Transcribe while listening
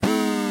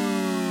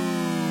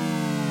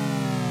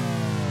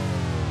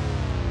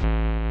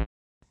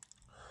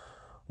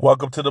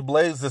Welcome to The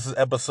Blaze. This is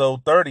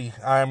episode 30.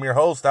 I am your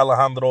host,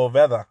 Alejandro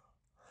Oveda.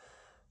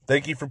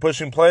 Thank you for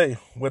pushing play.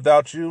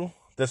 Without you,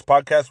 this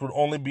podcast would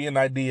only be an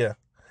idea.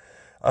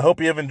 I hope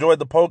you have enjoyed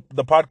the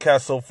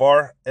podcast so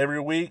far.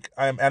 Every week,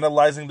 I am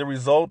analyzing the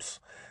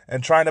results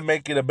and trying to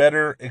make it a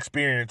better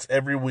experience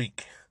every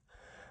week.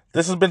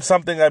 This has been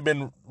something I've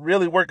been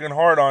really working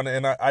hard on,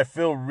 and I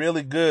feel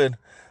really good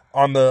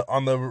on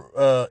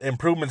the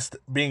improvements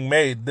being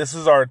made. This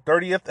is our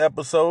 30th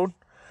episode.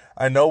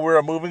 I know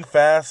we're moving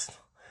fast.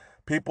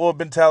 People have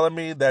been telling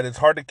me that it's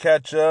hard to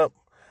catch up,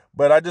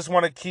 but I just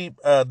want to keep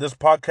this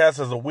podcast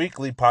as a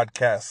weekly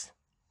podcast.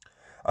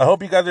 I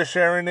hope you guys are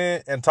sharing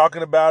it and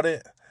talking about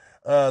it.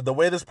 The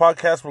way this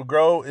podcast will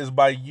grow is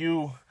by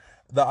you,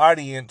 the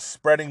audience,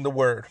 spreading the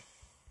word.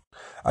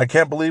 I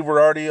can't believe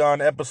we're already on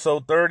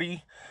episode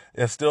 30.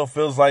 It still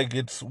feels like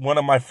it's one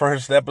of my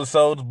first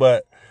episodes,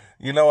 but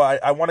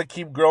I want to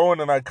keep growing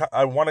and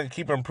I want to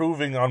keep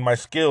improving on my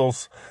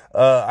skills.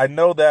 I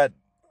know that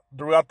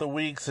throughout the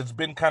weeks, it's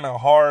been kind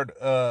of hard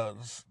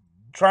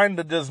trying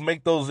to just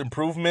make those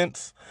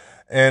improvements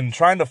and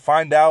trying to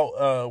find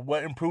out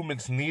what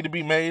improvements need to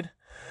be made.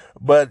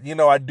 But,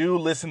 I do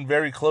listen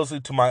very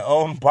closely to my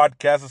own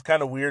podcast. It's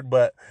kind of weird,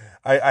 but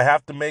I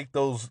have to make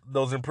those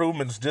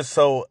improvements just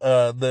so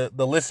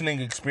the listening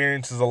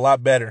experience is a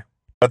lot better.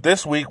 But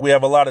this week, we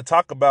have a lot to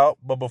talk about.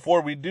 But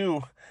before we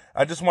do,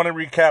 I just want to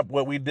recap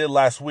what we did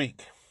last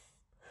week.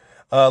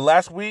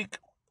 Last week,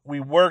 we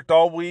worked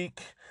all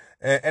week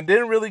and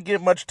didn't really get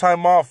much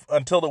time off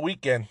until the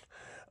weekend.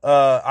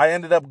 I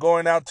ended up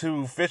going out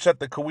to fish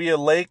at the Cahuilla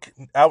Lake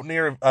out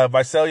near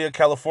Visalia,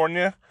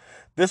 California.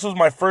 This was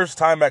my first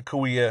time at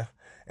Cahuilla,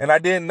 and I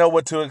didn't know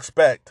what to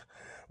expect.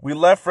 We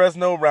left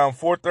Fresno around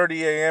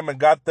 4:30 a.m. and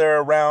got there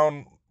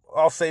around,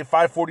 I'll say,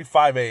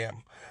 5:45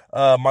 a.m.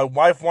 My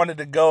wife wanted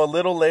to go a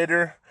little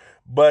later,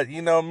 but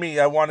you know me,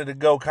 I wanted to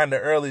go kind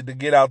of early to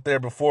get out there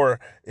before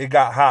it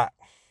got hot.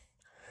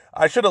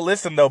 I should have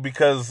listened, though,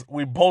 because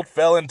we both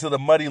fell into the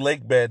muddy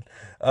lake bed.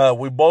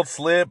 We both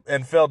slipped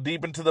and fell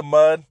deep into the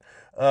mud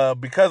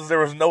because there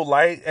was no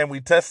light, and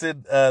we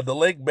tested the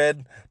lake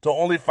bed to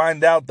only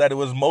find out that it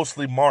was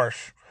mostly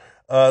marsh.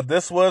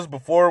 This was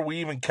before we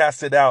even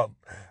cast it out.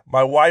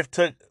 My wife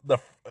took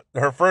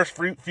her first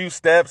few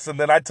steps, and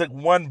then I took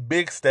one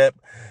big step,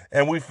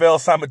 and we fell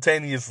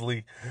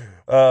simultaneously.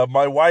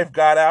 My wife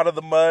got out of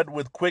the mud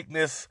with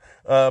quickness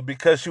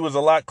because she was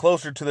a lot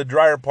closer to the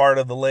drier part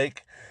of the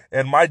lake.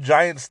 And my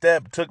giant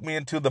step took me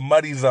into the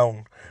muddy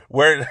zone,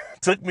 where it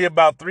took me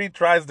about 3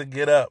 tries to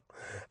get up.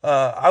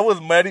 I was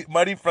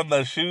muddy from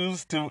the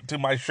shoes to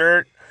my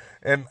shirt,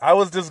 and I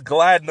was just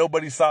glad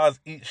nobody saw us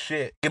eat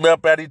shit. Getting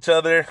up at each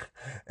other,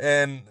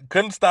 and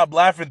couldn't stop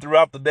laughing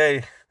throughout the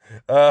day.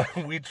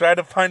 We tried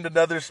to find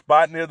another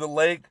spot near the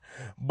lake,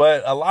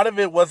 but a lot of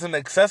it wasn't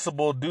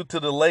accessible due to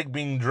the lake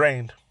being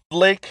drained.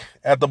 Lake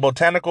at the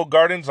Botanical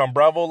Gardens on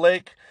Bravo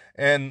Lake,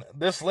 and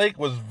this lake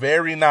was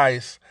very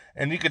nice.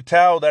 And you could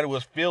tell that it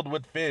was filled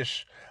with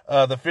fish.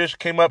 The fish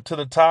came up to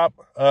the top,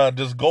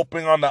 just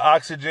gulping on the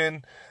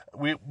oxygen.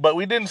 But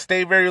we didn't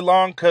stay very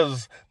long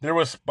because there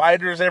were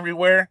spiders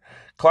everywhere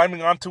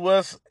climbing onto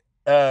us.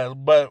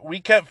 But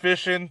we kept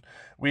fishing.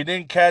 We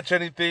didn't catch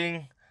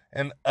anything.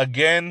 And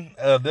again,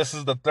 this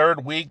is the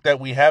 3rd week that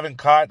we haven't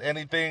caught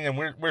anything. And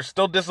we're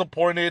still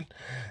disappointed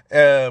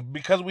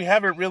because we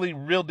haven't really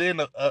reeled in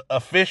a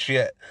fish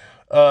yet.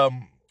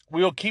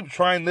 We'll keep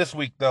trying this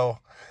week, though,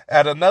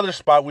 at another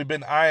spot we've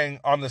been eyeing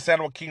on the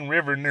San Joaquin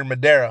River near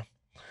Madera.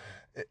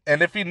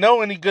 And if you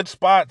know any good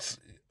spots,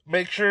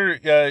 make sure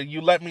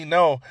you let me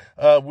know.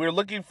 We're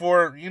looking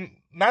for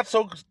not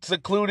so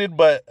secluded,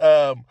 but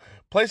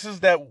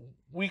places that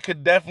we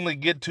could definitely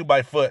get to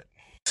by foot.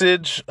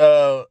 Message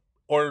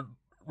or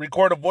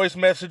record a voice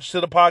message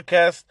to the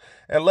podcast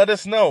and let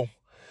us know.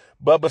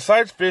 But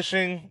besides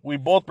fishing, we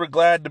both were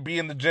glad to be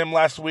in the gym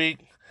last week.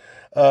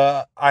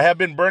 I have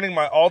been burning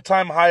my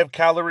all-time high of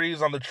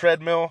calories on the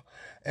treadmill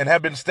and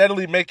have been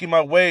steadily making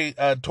my way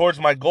towards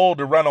my goal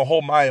to run a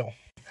whole mile.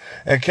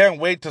 And can't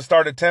wait to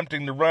start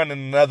attempting to run in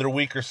another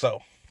week or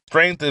so.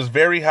 Strength is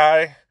very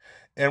high,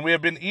 and we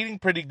have been eating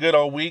pretty good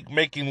all week,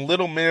 making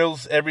little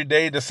meals every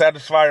day to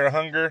satisfy our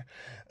hunger.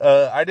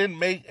 I didn't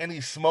make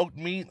any smoked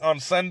meat on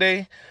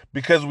Sunday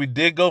because we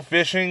did go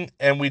fishing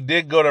and we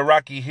did go to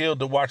Rocky Hill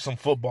to watch some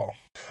football.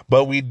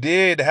 But we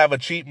did have a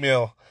cheat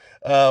meal.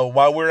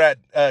 While we're at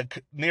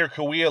near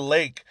Cahuilla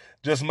Lake,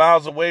 just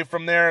miles away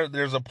from there,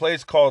 there's a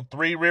place called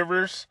Three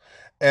Rivers,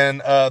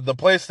 and the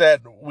place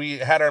that we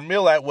had our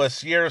meal at was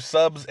Sierra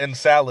Subs and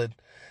Salad,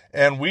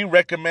 and we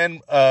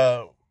recommend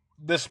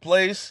this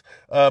place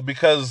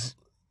because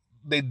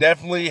they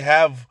definitely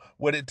have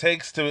what it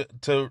takes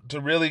to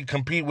really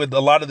compete with a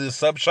lot of the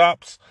sub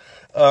shops.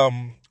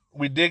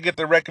 We did get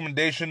the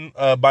recommendation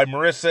by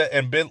Marissa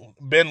and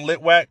Ben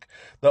Litwack,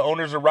 the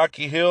owners of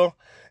Rocky Hill,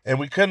 and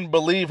we couldn't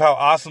believe how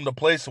awesome the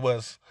place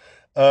was.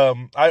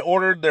 I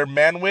ordered their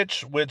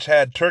manwich, which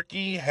had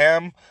turkey,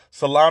 ham,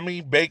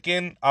 salami,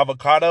 bacon,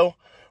 avocado,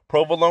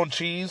 provolone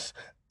cheese,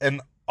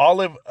 and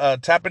olive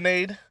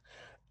tapenade,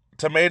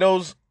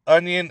 tomatoes,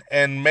 onion,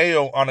 and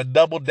mayo on a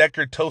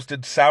double-decker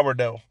toasted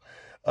sourdough.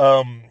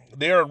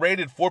 They are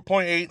rated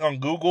 4.8 on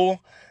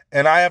Google,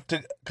 and I have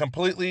to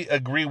completely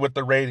agree with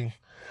the rating.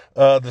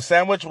 The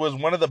sandwich was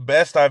one of the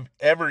best I've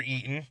ever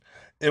eaten.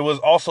 It was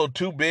also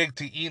too big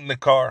to eat in the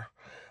car.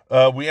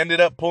 We ended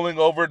up pulling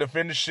over to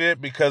finish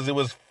it because it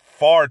was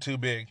far too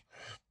big.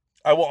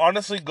 I will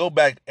honestly go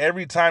back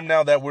every time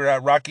now that we're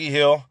at Rocky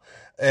Hill,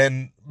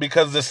 and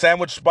because the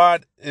sandwich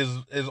spot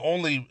is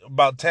only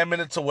about 10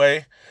 minutes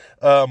away,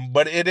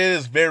 but it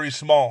is very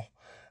small.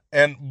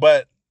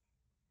 But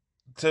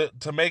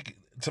to make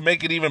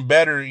it even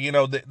better,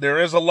 there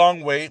is a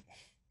long wait,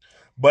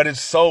 but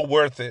it's so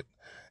worth it.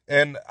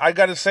 And I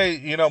gotta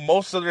say,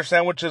 most of their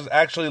sandwiches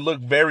actually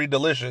look very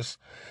delicious.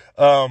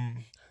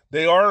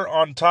 They are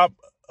on top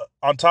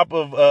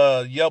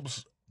of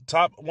Yelp's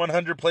top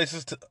 100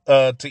 places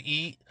to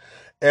eat,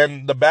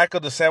 and the back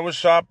of the sandwich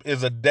shop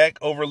is a deck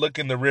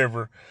overlooking the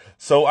river.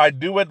 So I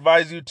do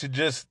advise you to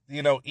just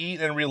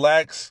eat and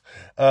relax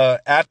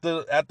at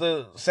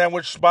the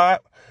sandwich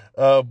spot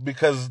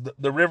because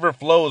the river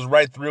flows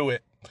right through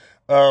it.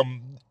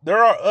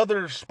 There are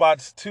other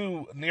spots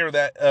too near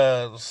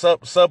that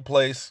sub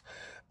place.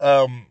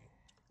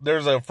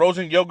 There's a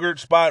frozen yogurt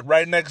spot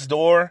right next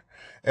door,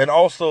 and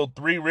also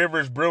Three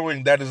Rivers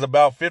Brewing that is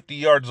about 50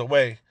 yards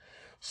away.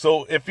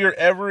 So if you're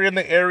ever in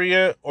the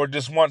area or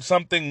just want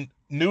something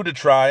new to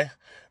try,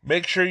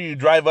 make sure you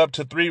drive up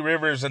to Three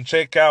Rivers and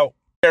check out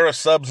Sarah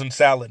Subs and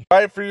Salad.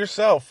 Try it for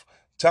yourself.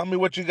 Tell me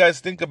what you guys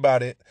think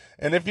about it.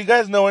 And if you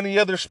guys know any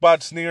other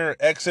spots near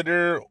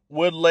Exeter,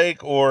 Wood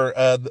Lake, or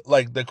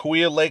like the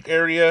Cahuilla Lake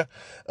area,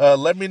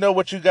 let me know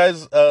what you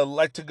guys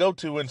like to go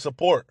to and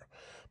support.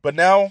 But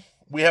now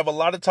we have a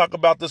lot to talk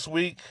about this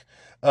week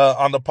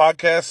on the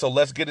podcast, so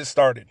let's get it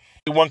started.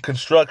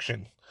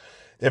 Construction.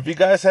 If you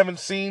guys haven't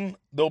seen,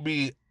 there'll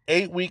be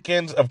 8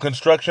 weekends of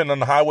construction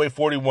on Highway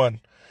 41.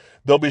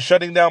 They'll be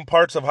shutting down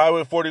parts of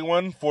Highway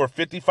 41 for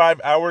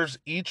 55 hours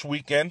each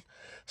weekend,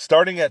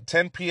 starting at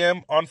 10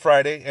 p.m. on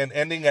Friday and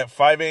ending at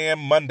 5 a.m.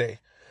 Monday.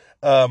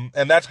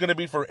 And that's going to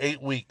be for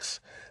 8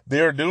 weeks.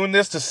 They are doing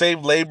this to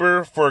save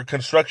labor for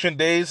construction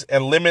days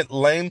and limit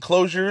lane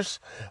closures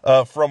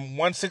from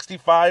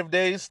 165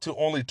 days to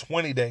only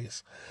 20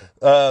 days.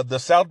 The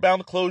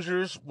southbound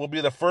closures will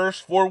be the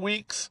first 4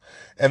 weeks,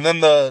 and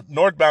then the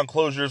northbound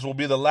closures will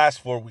be the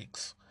last 4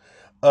 weeks.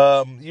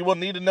 You will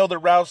need to know the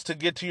routes to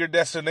get to your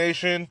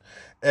destination,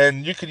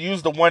 and you could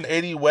use the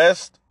 180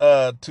 west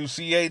to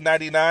CA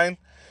 99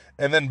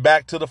 and then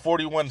back to the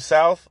 41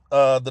 south.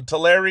 The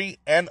Tulare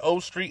and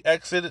O Street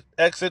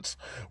exits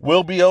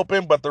will be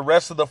open, but the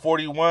rest of the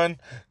 41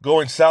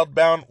 going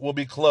southbound will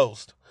be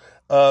closed.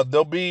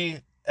 There'll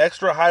be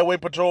extra highway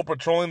patrol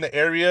patrolling the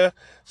area,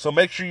 so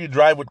make sure you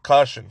drive with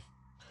caution.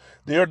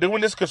 They are doing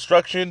this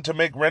construction to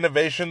make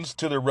renovations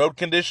to the road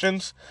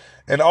conditions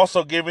and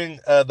also giving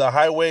the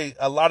highway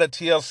a lot of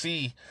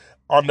TLC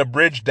on the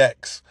bridge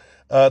decks.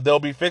 They'll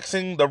be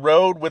fixing the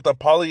road with a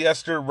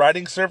polyester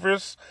riding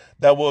surface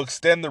that will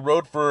extend the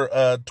road for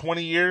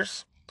 20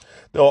 years.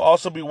 They'll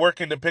also be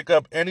working to pick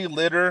up any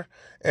litter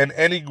and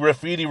any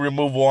graffiti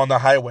removal on the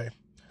highway.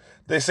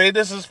 They say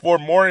this is for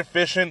more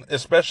efficient,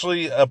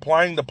 especially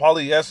applying the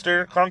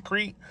polyester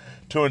concrete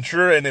to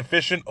ensure an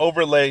efficient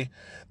overlay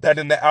that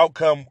in the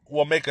outcome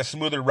will make a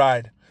smoother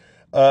ride.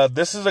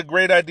 This is a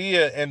great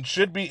idea and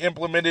should be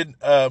implemented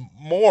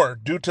more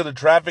due to the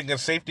traffic and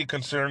safety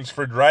concerns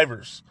for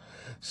drivers.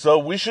 So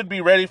we should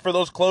be ready for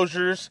those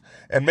closures,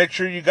 and make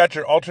sure you got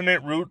your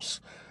alternate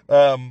routes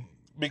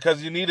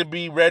because you need to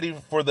be ready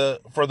for the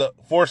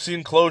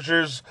foreseen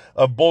closures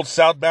of both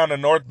southbound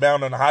and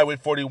northbound on Highway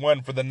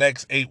 41 for the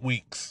next 8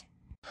 weeks.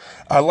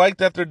 I like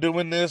that they're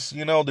doing this.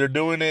 They're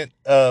doing it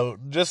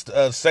just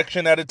a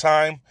section at a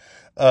time,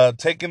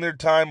 taking their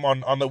time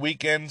on the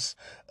weekends,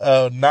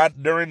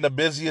 not during the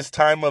busiest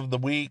time of the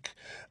week.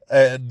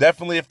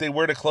 Definitely, if they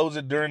were to close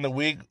it during the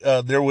week,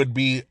 there would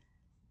be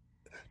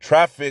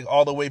traffic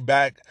all the way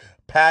back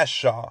past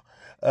Shaw.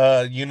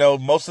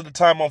 Most of the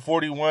time on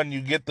 41,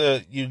 you get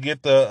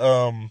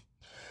the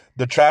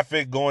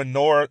traffic going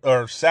north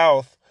or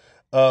south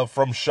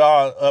from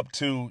Shaw up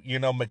to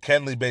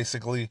McKinley,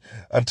 basically,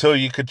 until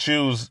you could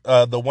choose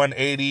the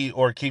 180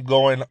 or keep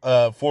going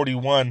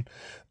 41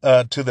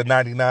 to the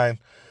 99.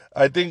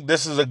 I think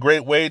this is a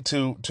great way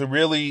to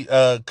really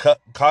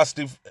cut cost,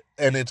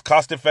 and it's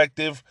cost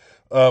effective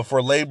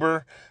for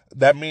labor.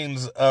 That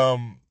means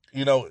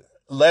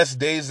less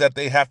days that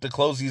they have to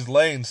close these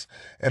lanes,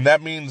 and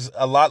that means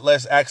a lot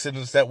less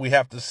accidents that we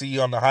have to see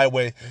on the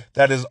highway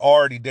that is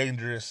already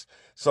dangerous.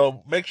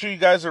 So make sure you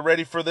guys are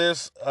ready for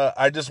this.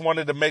 I just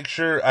wanted to make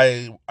sure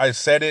I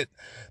said it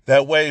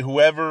that way.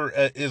 Whoever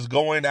is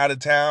going out of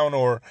town,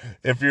 or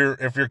if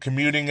you're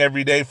commuting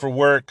every day for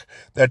work,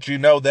 that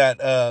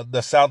that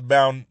the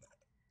southbound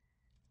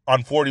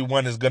on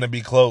 41 is going to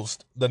be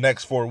closed the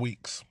next 4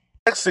 weeks.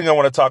 Next thing I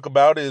want to talk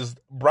about is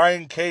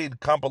Brian Cade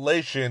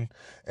compilation.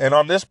 And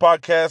on this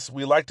podcast,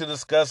 we like to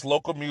discuss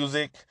local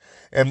music.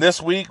 And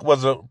this week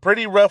was a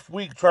pretty rough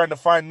week trying to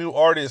find new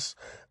artists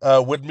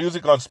with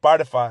music on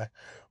Spotify.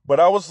 But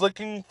I was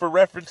looking for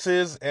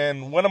references,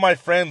 and one of my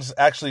friends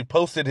actually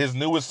posted his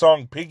newest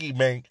song, Piggy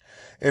Bank,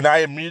 and I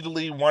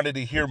immediately wanted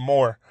to hear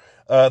more.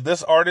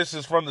 This artist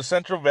is from the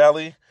Central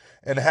Valley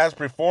and has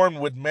performed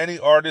with many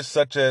artists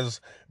such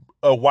as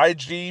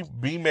YG,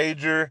 B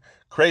Major,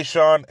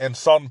 Krayshawn, and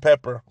Salt and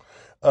Pepper.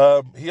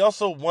 He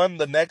also won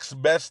the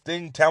Next Best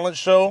Thing talent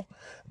show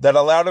that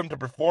allowed him to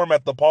perform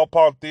at the Paul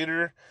Paul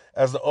Theater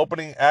as the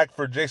opening act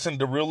for Jason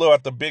Derulo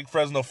at the Big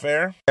Fresno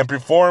Fair, and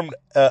performed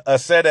a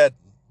set at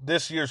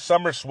this year's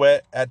Summer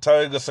Sweat at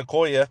Tioga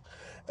Sequoia.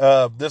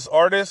 This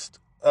artist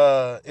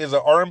is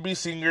an R&B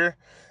singer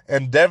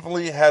and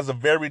definitely has a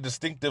very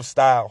distinctive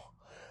style.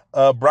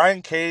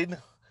 Brian Cade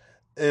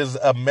is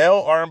a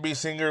male R&B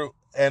singer,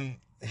 and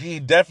he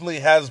definitely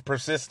has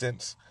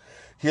persistence.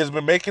 He has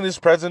been making his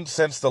presence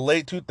since the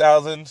late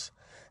 2000s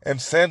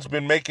and since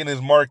been making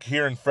his mark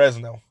here in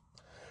Fresno.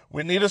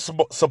 We need to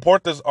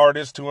support this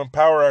artist to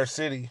empower our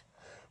city.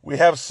 We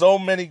have so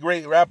many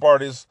great rap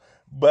artists,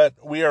 but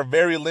we are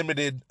very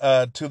limited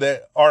to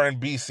the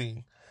R&B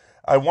scene.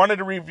 I wanted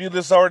to review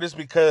this artist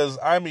because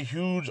I'm a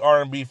huge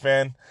R&B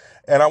fan,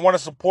 and I want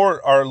to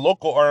support our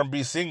local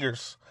R&B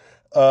singers.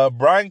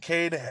 Brian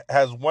Cade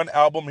has one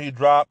album he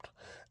dropped.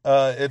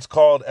 It's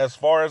called As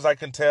Far As I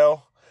Can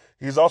Tell.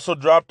 He's also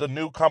dropped a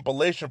new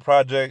compilation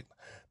project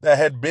that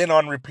had been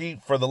on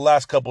repeat for the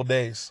last couple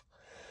days.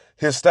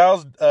 His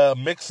style's a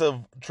mix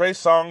of Trey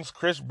Songz,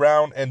 Chris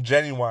Brown, and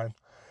Genuine.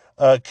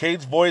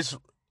 Cade's voice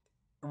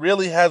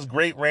really has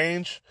great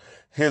range.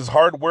 His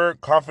hard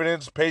work,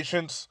 confidence,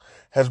 patience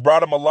has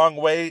brought him a long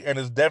way and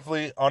is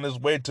definitely on his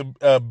way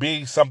to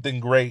being something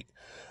great.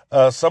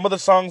 Some of the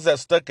songs that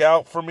stuck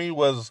out for me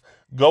was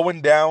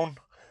Going Down,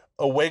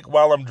 Awake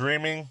While I'm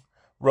Dreaming,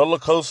 Roller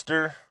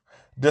Coaster,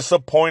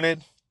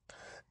 Disappointed,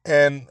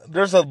 and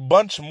there's a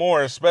bunch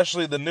more,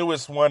 especially the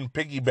newest one,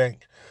 Piggy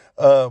Bank.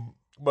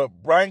 But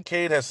Brian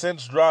Cade has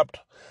since dropped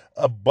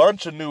a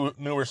bunch of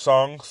newer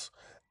songs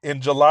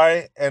in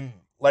July, and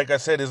like I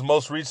said, his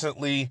most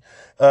recently,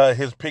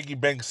 his Piggy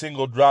Bank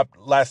single dropped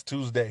last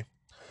Tuesday.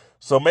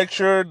 So make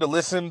sure to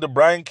listen to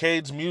Brian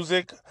Cade's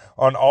music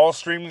on all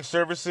streaming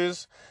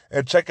services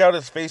and check out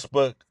his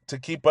Facebook to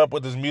keep up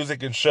with his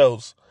music and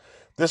shows.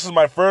 This is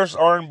my first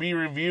R&B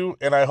review,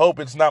 and I hope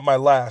it's not my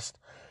last.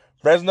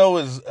 Fresno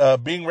is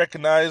being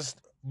recognized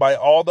by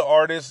all the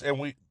artists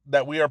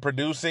that we are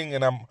producing,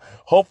 and I'm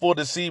hopeful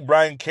to see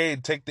Brian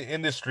Cade take the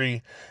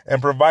industry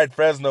and provide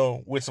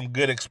Fresno with some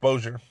good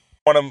exposure.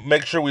 I want to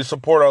make sure we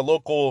support our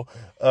local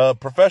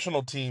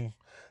professional team,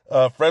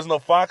 Fresno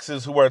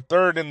Foxes, who are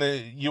third in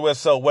the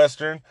USL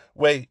Western.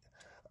 Wait,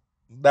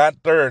 not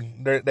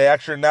third. They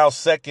actually are now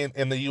second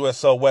in the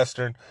USL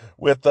Western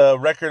with a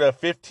record of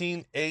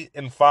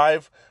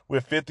 15-8-5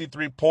 with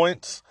 53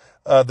 points.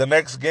 The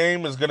next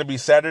game is going to be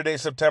Saturday,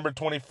 September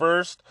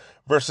 21st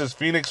versus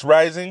Phoenix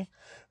Rising,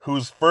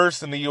 who's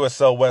first in the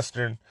USL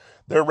Western.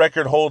 Their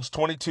record holds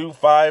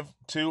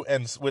 22-5-2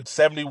 and with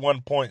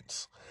 71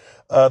 points.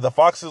 The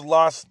Foxes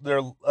lost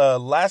their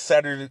last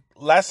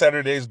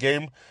Saturday's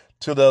game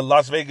to the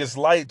Las Vegas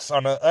Lights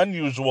on an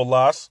unusual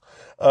loss.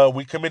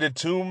 We committed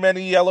too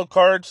many yellow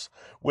cards,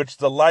 which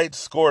the Lights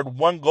scored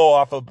one goal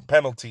off of a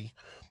penalty.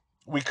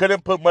 We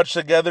couldn't put much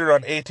together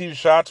on 18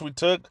 shots we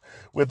took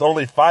with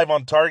only 5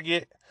 on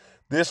target.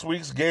 This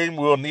week's game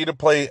we'll need to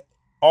play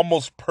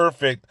almost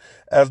perfect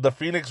as the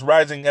Phoenix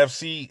Rising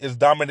FC is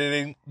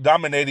dominating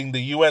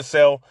the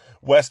USL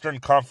Western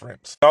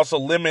Conference. Also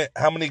limit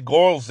how many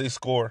goals they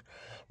score.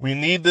 We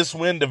need this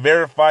win to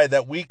verify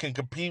that we can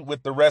compete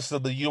with the rest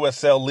of the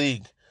USL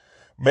League.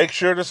 Make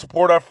sure to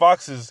support our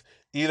Foxes,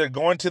 either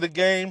going to the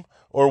game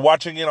or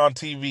watching it on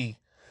TV.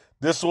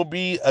 This will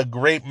be a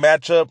great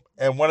matchup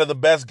and one of the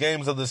best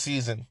games of the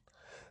season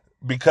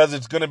because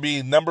it's going to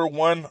be number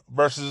 1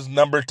 versus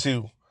number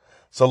 2.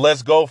 So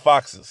let's go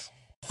Foxes.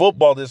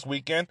 Football this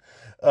weekend.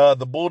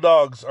 The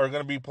Bulldogs are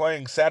going to be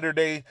playing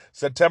Saturday,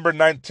 September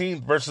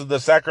 19th versus the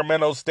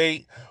Sacramento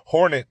State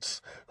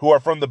Hornets, who are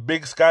from the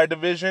Big Sky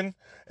Division,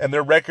 and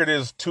their record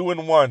is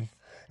 2-1.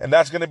 And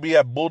that's going to be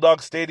at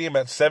Bulldog Stadium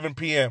at 7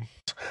 p.m.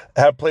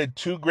 I have played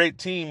 2 great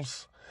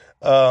teams,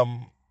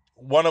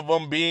 one of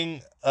them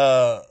being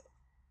the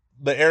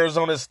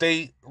Arizona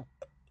State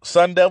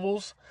Sun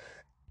Devils,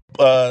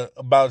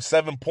 about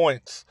 7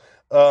 points.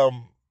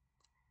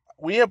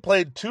 We have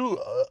played 2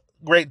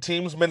 great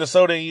teams,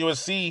 Minnesota and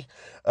USC.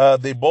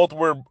 They both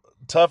were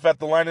tough at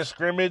the line of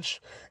scrimmage,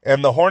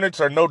 and the Hornets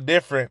are no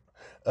different.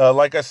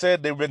 Like I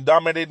said, they've been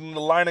dominating the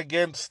line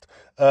against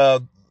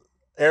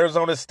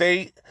Arizona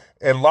State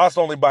and lost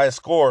only by a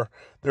score.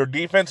 Their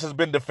defense has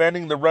been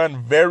defending the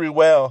run very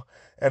well,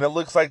 and it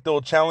looks like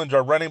they'll challenge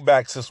our running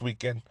backs this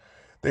weekend.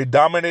 They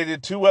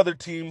dominated 2 other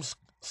teams,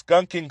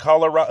 skunking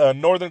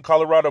Northern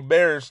Colorado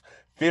Bears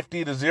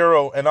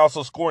 50-0, and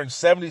also scoring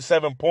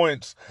 77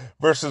 points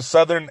versus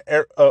Southern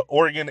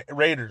Oregon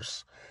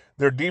Raiders.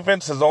 Their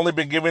defense has only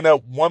been giving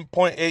up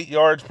 1.8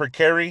 yards per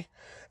carry,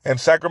 and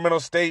Sacramento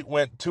State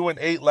went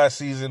 2-8 last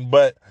season,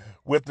 but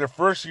with their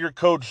first-year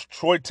coach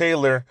Troy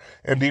Taylor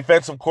and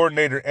defensive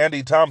coordinator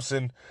Andy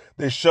Thompson,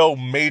 they show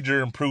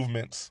major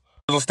improvements.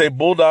 Fresno State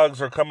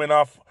Bulldogs are coming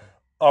off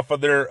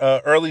of their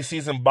early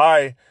season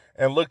bye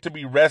and look to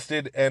be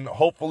rested and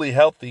hopefully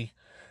healthy.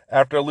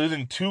 After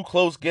losing 2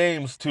 close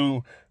games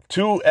to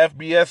 2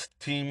 FBS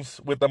teams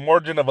with a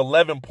margin of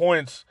 11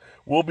 points,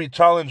 we'll be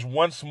challenged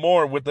once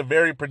more with a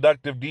very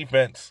productive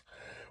defense.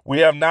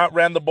 We have not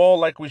ran the ball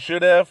like we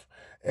should have,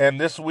 and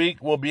this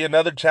week will be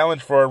another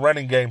challenge for our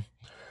running game.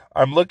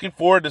 I'm looking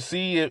forward to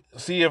see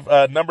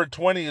if number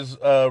 20 is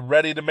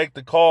ready to make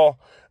the call.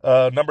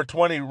 Number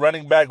 20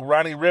 running back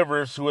Ronnie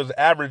Rivers, who has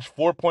averaged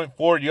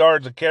 4.4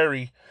 yards a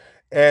carry,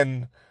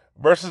 and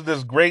versus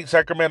this great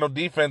Sacramento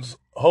defense,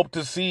 hope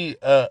to see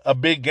a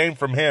big game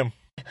from him.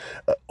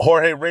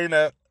 Jorge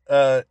Reyna,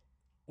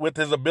 with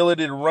his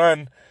ability to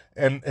run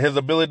and his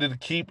ability to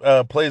keep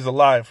plays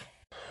alive.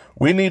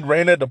 We need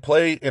Reyna to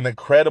play an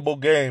incredible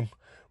game,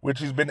 which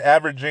he's been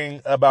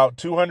averaging about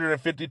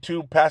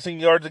 252 passing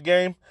yards a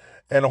game,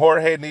 and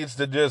Jorge needs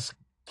to just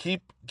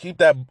keep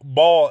that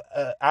ball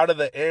out of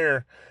the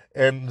air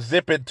and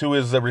zip it to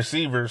his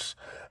receivers.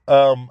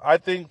 I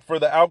think for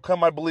the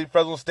outcome, I believe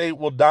Fresno State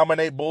will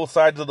dominate both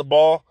sides of the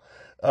ball.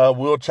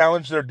 We'll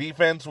challenge their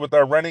defense with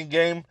our running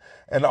game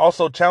and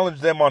also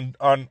challenge them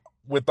on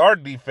with our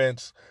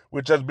defense,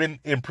 which has been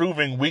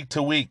improving week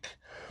to week.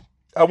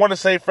 I want to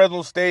say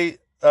Fresno State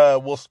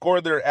will score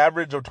their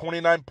average of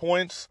 29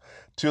 points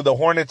to the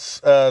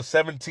Hornets'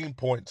 17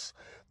 points.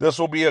 This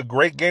will be a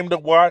great game to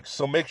watch,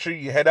 so make sure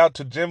you head out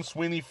to Jim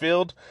Sweeney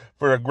Field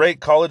for a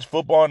great college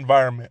football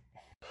environment.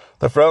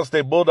 The Fresno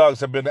State Bulldogs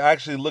have been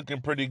actually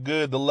looking pretty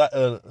good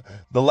the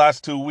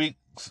last 2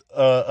 weeks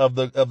of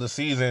the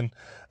season.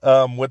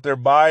 With their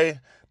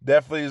bye,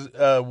 definitely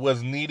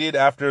was needed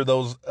after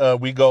those.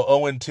 We go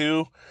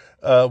 0-2.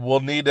 We'll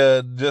need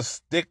to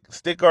just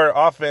stick our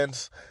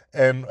offense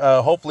and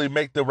hopefully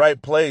make the right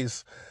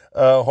plays.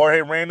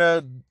 Jorge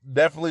Reyna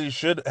definitely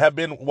should have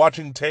been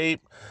watching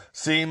tape,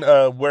 seeing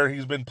where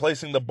he's been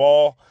placing the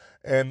ball,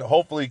 and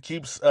hopefully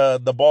keeps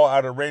the ball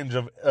out of range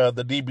of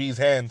the DB's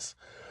hands.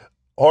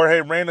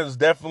 Jorge Reyna is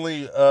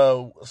definitely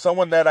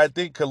someone that I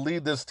think could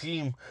lead this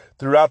team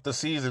throughout the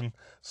season,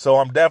 so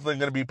I'm definitely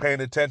going to be paying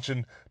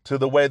attention to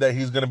the way that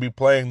he's going to be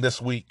playing this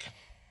week.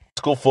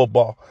 School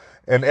football.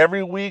 And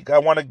every week I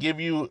want to give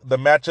you the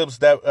matchups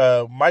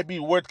that might be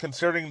worth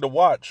considering to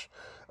watch.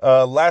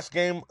 Last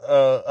game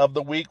of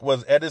the week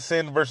was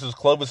Edison versus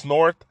Clovis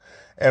North,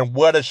 and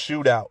what a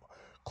shootout.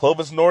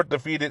 Clovis North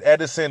defeated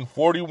Edison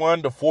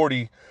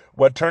 41-40,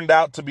 what turned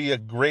out to be a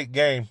great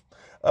game.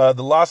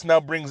 The loss now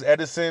brings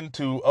Edison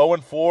to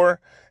 0-4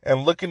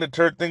 and looking to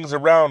turn things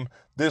around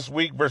this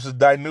week versus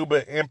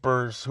Dinuba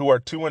Emperors, who are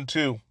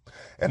 2-2.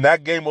 And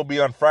that game will be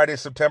on Friday,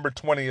 September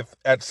 20th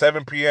at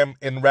 7 p.m.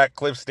 in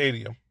Ratcliffe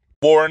Stadium.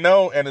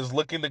 4-0 and is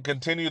looking to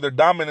continue their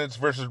dominance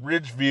versus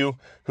Ridgeview,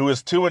 who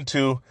is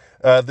 2-2.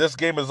 This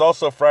game is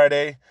also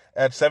Friday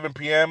at 7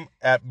 p.m.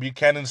 at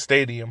Buchanan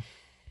Stadium.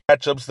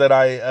 Matchups that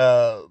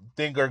I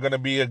think are going to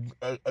be a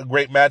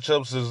great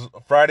matchups is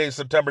Friday,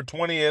 September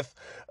 20th,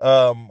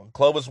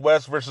 Clovis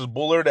West versus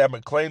Bullard at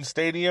McLean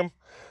Stadium,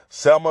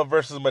 Selma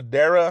versus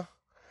Madera,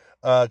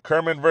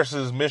 Kerman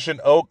versus Mission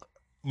Oak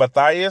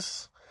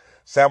Matthias,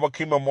 San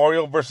Joaquin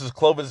Memorial versus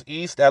Clovis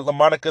East at La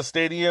Monica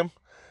Stadium,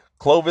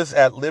 Clovis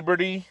at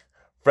Liberty,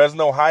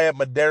 Fresno High at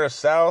Madera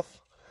South,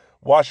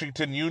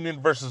 Washington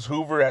Union versus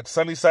Hoover at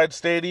Sunnyside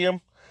Stadium,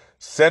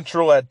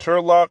 Central at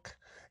Turlock,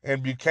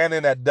 and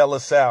Buchanan at De La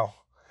Salle.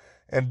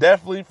 And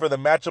definitely for the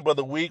matchup of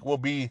the week will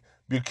be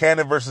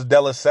Buchanan versus De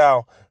La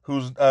Salle,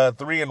 who's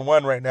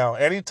 3-1 right now.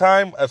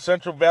 Anytime a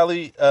Central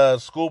Valley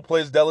school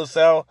plays De La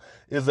Salle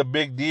is a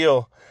big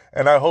deal,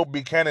 and I hope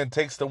Buchanan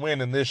takes the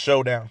win in this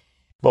showdown.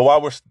 But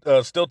while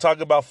we're still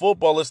talking about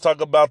football, let's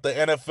talk about the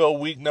NFL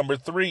week number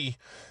 3.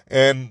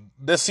 And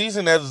this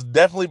season has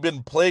definitely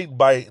been plagued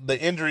by the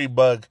injury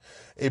bug.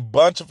 A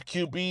bunch of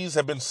QBs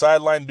have been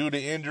sidelined due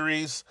to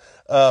injuries.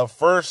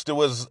 First, it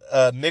was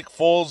Nick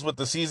Foles with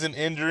the season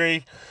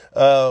injury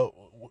on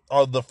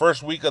the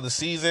first week of the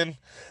season.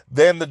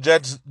 Then the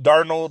Jets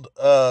QB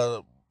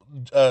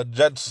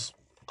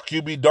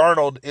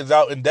Darnold is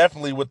out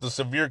indefinitely with the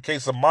severe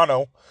case of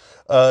mono.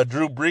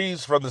 Drew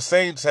Brees from the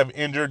Saints have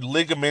injured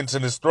ligaments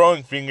in his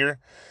throwing finger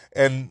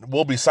and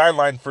will be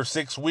sidelined for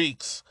 6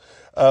 weeks.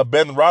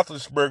 Ben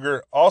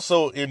Roethlisberger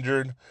also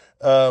injured,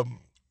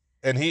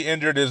 and he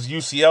injured his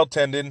UCL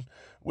tendon,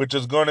 which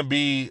is going to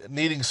be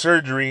needing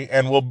surgery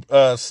and will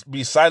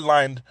be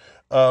sidelined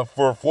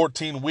for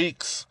 14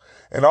 weeks.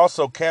 And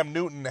also Cam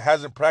Newton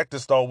hasn't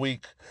practiced all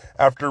week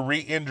after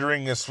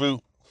re-injuring his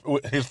foot.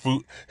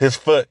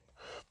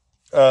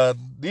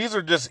 These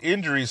are just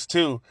injuries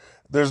too.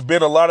 There's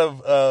been a lot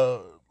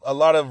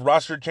of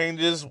roster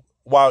changes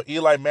while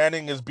Eli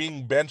Manning is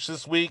being benched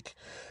this week,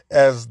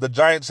 as the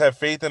Giants have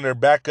faith in their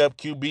backup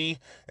QB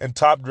and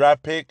top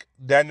draft pick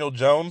Daniel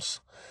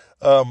Jones.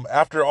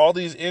 After all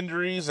these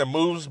injuries and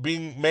moves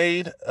being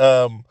made,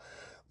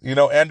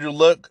 Andrew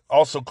Luck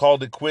also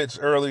called it quits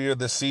earlier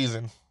this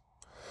season.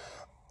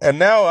 And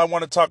now I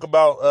want to talk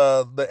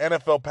about the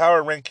NFL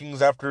power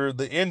rankings after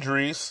the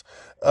injuries.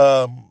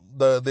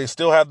 They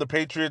still have the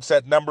Patriots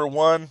at number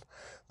 1.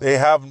 They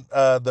have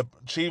the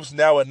Chiefs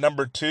now at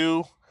number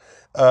 2,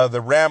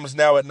 the Rams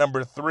now at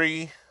number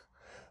 3,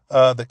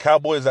 the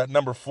Cowboys at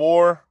number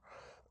 4,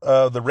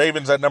 the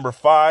Ravens at number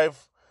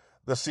 5,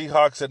 the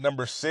Seahawks at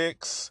number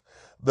 6,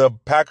 the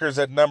Packers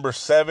at number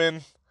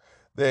 7,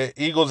 the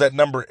Eagles at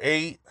number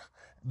 8,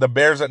 the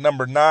Bears at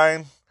number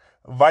 9,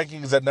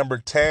 Vikings at number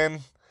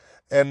 10.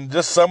 And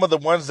just some of the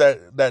ones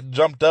that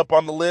jumped up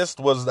on the list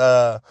was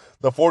the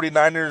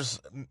 49ers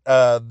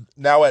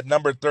now at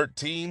number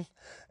 13,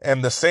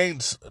 and the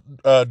Saints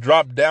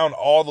dropped down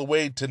all the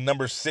way to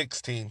number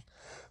 16.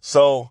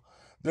 So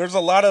there's a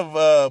lot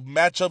of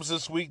matchups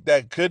this week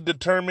that could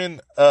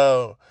determine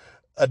a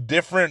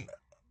different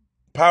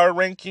power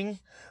ranking,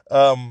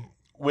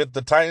 with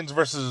the Titans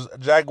versus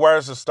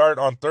Jaguars to start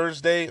on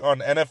Thursday on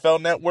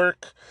NFL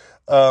Network.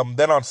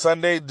 Then on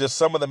Sunday, just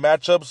some of the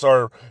matchups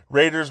are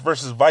Raiders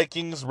versus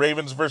Vikings,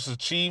 Ravens versus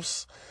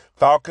Chiefs,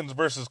 Falcons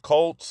versus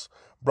Colts,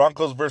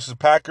 Broncos versus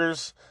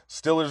Packers,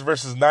 Steelers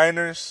versus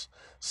Niners,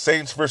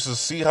 Saints versus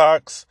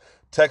Seahawks,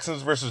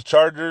 Texans versus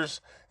Chargers,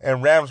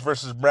 and Rams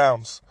versus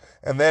Browns.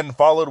 And then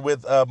followed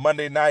with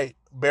Monday night,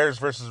 Bears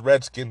versus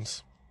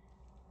Redskins.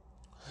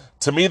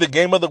 To me, the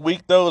game of the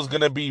week, though, is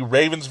going to be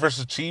Ravens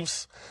versus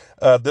Chiefs.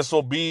 This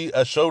will be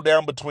a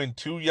showdown between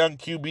two young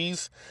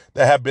QBs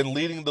that have been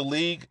leading the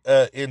league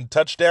in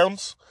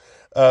touchdowns.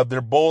 They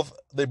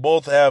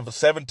both have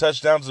 7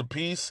 touchdowns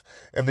apiece,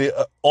 and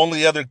the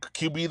only other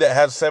QB that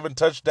has 7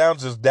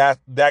 touchdowns is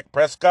Dak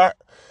Prescott.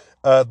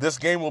 This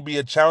game will be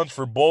a challenge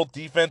for both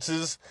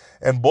defenses,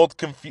 and both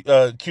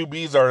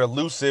QBs are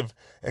elusive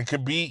and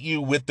can beat you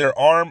with their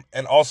arm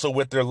and also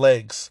with their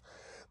legs.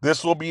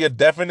 This will be a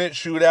definite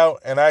shootout,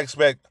 and I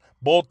expect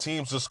both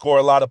teams to score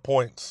a lot of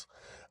points.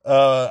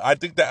 I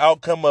think the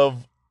outcome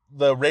of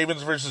the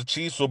Ravens versus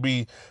Chiefs will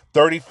be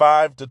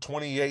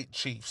 35-28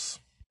 Chiefs.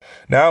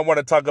 Now I want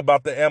to talk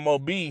about the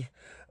MLB.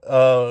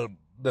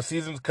 The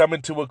season's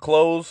coming to a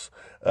close.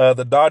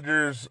 The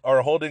Dodgers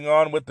are holding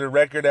on with their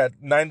record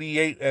at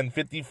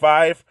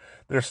 98-55.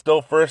 They're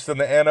still first in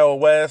the NL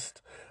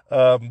West.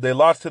 They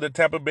lost to the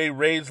Tampa Bay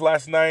Rays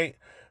last night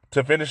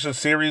to finish the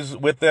series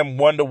with them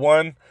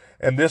 1-1.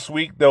 And this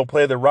week they'll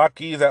play the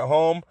Rockies at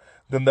home,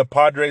 then the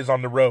Padres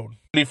on the road.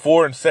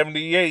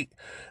 74-78,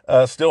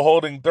 still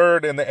holding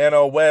third in the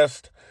NL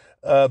West.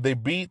 They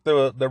beat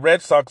the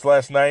Red Sox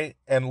last night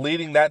and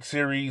leading that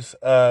series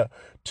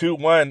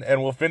 2-1,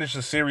 and will finish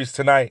the series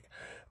tonight.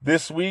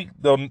 This week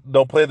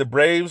they'll play the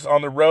Braves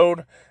on the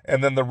road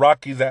and then the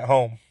Rockies at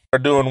home. They're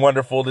doing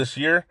wonderful this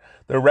year.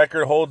 Their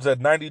record holds at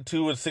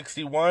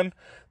 92-61.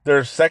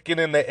 They're second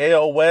in the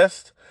AL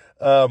West,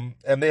 and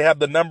they have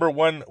the number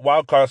 1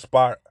 wildcard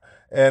spot.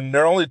 And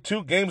they're only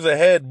 2 games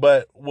ahead,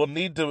 but will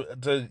need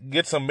to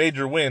get some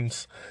major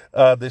wins.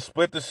 They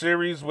split the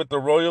series with the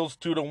Royals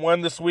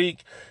 2-1 this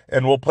week,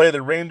 and will play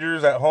the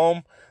Rangers at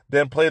home,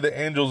 then play the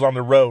Angels on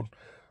the road.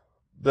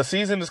 The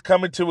season is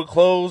coming to a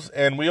close,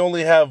 and we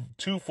only have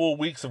 2 full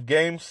weeks of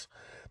games.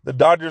 The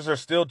Dodgers are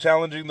still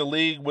challenging the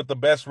league with the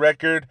best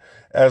record,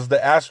 as the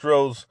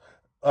Astros,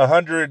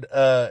 100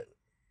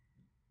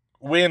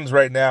 wins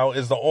right now,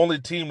 is the only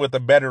team with a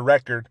better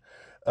record.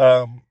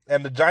 And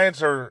the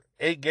Giants are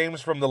 8 games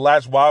from the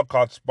last wild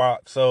card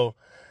spot, so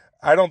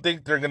I don't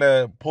think they're going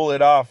to pull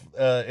it off.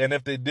 And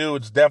if they do,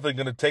 it's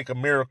definitely going to take a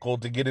miracle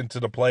to get into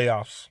the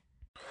playoffs.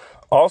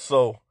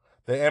 Also,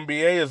 the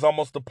NBA is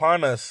almost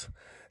upon us.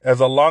 As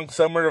a long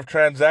summer of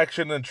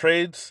transaction and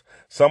trades,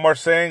 some are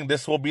saying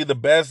this will be the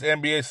best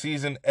NBA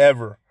season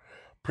ever.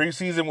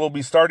 Preseason will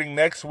be starting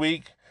next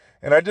week,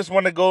 and I just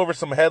want to go over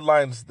some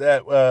headlines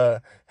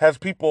that has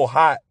people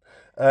hot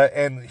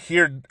and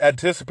here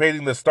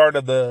anticipating the start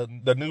of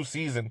the new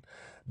season.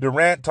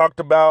 Durant talked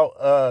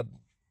about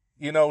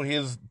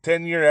his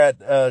tenure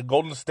at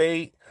Golden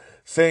State,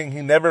 saying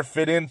he never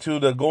fit into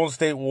the Golden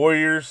State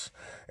Warriors,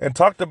 and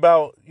talked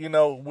about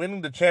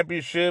winning the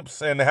championships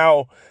and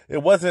how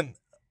it wasn't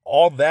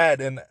all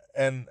that, and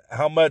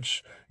how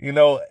much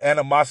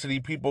animosity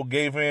people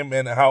gave him,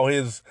 and how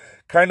his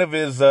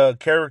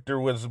character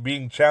was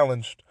being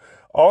challenged.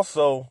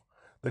 Also,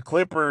 the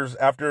Clippers,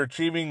 after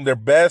achieving their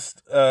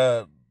best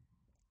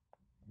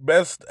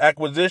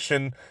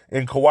acquisition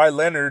in Kawhi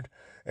Leonard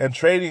and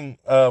trading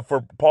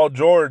for Paul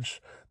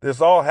George,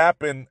 this all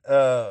happened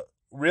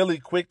really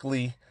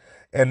quickly,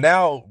 and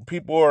now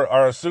people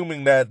are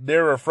assuming that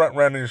they're front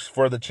runners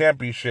for the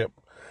championship.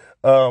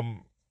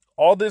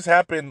 All this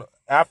happened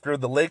after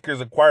the Lakers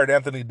acquired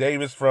Anthony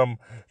Davis from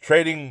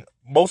trading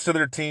most of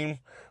their team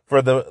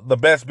for the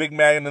best big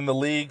man in the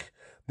league.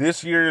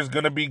 This year is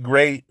going to be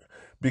great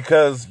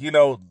because,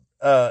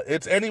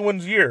 it's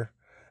anyone's year.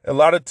 A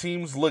lot of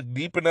teams look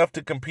deep enough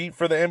to compete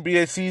for the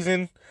NBA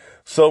season.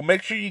 So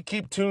make sure you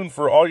keep tuned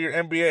for all your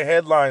NBA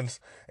headlines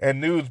and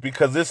news,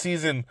 because this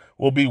season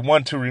will be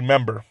one to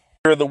remember.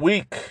 For the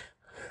week,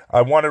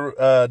 I want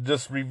to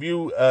just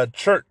review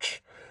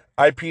Church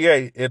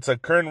IPA. It's a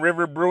Kern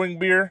River Brewing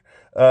beer.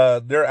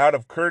 They're out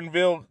of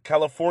Kernville,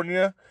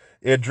 California.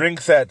 It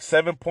drinks at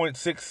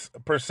 7.6%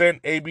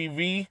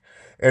 ABV,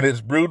 and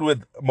it's brewed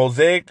with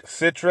Mosaic,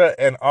 Citra,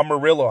 and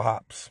Amarillo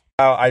hops.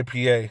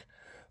 IPA.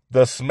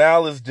 The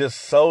smell is just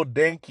so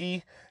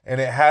danky, and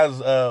it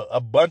has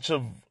a bunch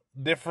of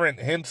different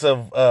hints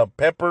of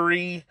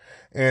peppery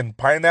and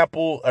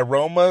pineapple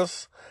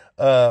aromas.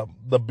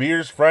 The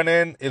beer's front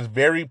end is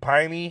very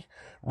piney,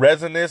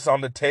 resinous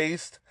on the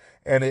taste,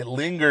 and it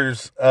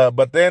lingers.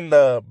 But then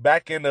the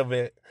back end of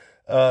it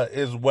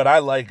is what I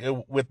like,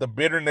 with the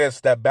bitterness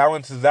that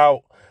balances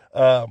out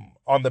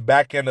on the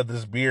back end of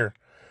this beer.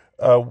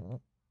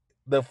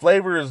 The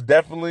flavor is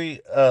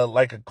definitely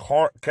like a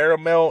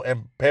caramel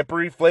and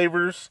peppery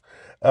flavors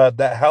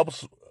that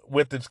helps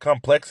with its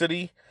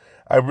complexity.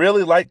 I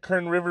really like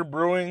Kern River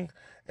Brewing,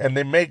 and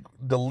they make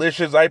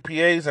delicious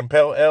IPAs and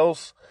pale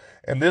ales.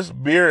 And this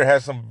beer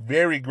has some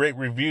very great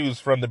reviews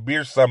from the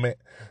Beer Summit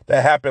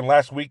that happened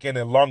last weekend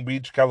in Long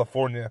Beach,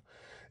 California.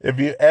 If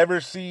you ever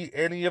see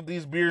any of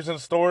these beers in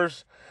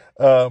stores,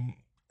 and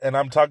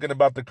I'm talking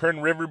about the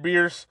Kern River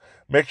beers,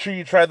 make sure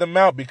you try them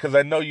out, because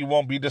I know you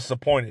won't be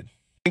disappointed.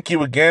 Thank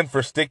you again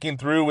for sticking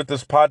through with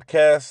this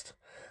podcast.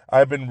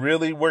 I've been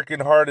really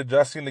working hard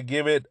adjusting to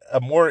give it a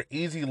more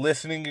easy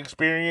listening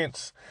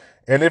experience.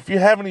 And if you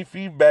have any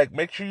feedback,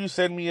 make sure you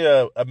send me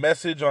a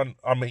message on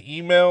my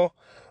email,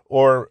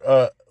 or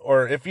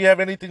if you have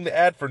anything to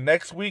add for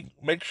next week,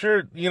 make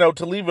sure,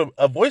 to leave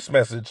a voice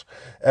message.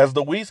 As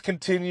the weeks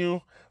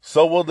continue,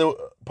 so will the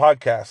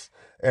podcast.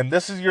 And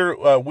this is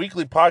your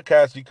weekly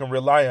podcast you can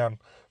rely on.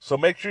 So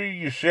make sure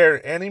you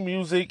share any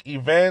music,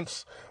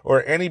 events,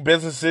 or any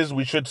businesses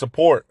we should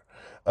support.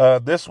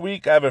 This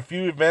week, I have a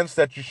few events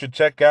that you should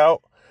check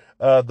out.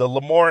 The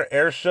Lemoore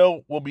Air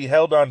Show will be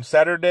held on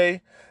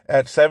Saturday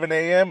at 7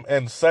 a.m.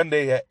 and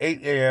Sunday at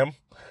 8 a.m.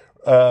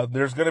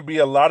 There's going to be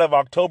a lot of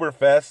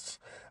Oktoberfests.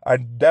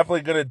 I'm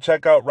definitely going to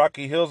check out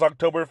Rocky Hills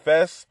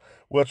Oktoberfest,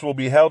 which will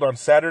be held on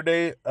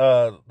Saturday,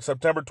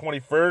 September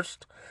 21st.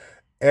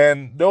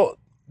 And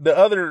the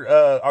other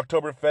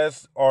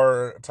Oktoberfests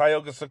are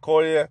Tioga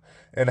Sequoia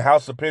and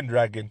House of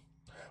Pendragon.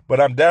 But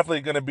I'm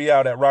definitely going to be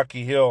out at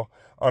Rocky Hill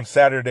on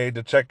Saturday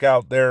to check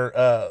out their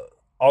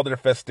all their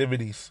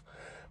festivities.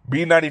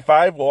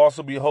 B95 will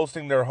also be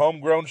hosting their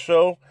homegrown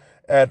show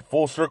at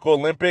Full Circle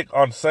Olympic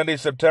on Sunday,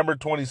 September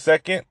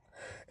 22nd.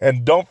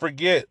 And don't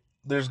forget,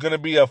 there's going to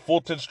be a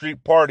Fulton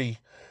Street party,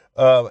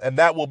 and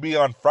that will be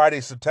on Friday,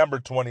 September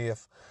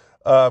 20th.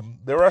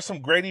 There are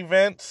some great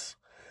events,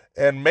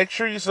 and make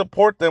sure you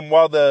support them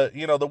while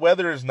the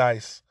weather is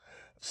nice.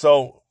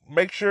 So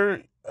make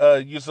sure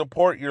you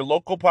support your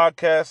local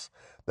podcast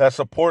that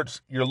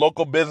supports your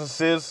local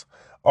businesses,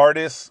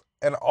 artists,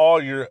 and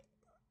all your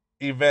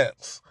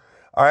events.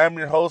 I am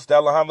your host,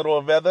 Alejandro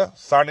Aveda,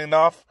 signing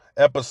off,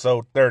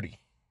 episode 30.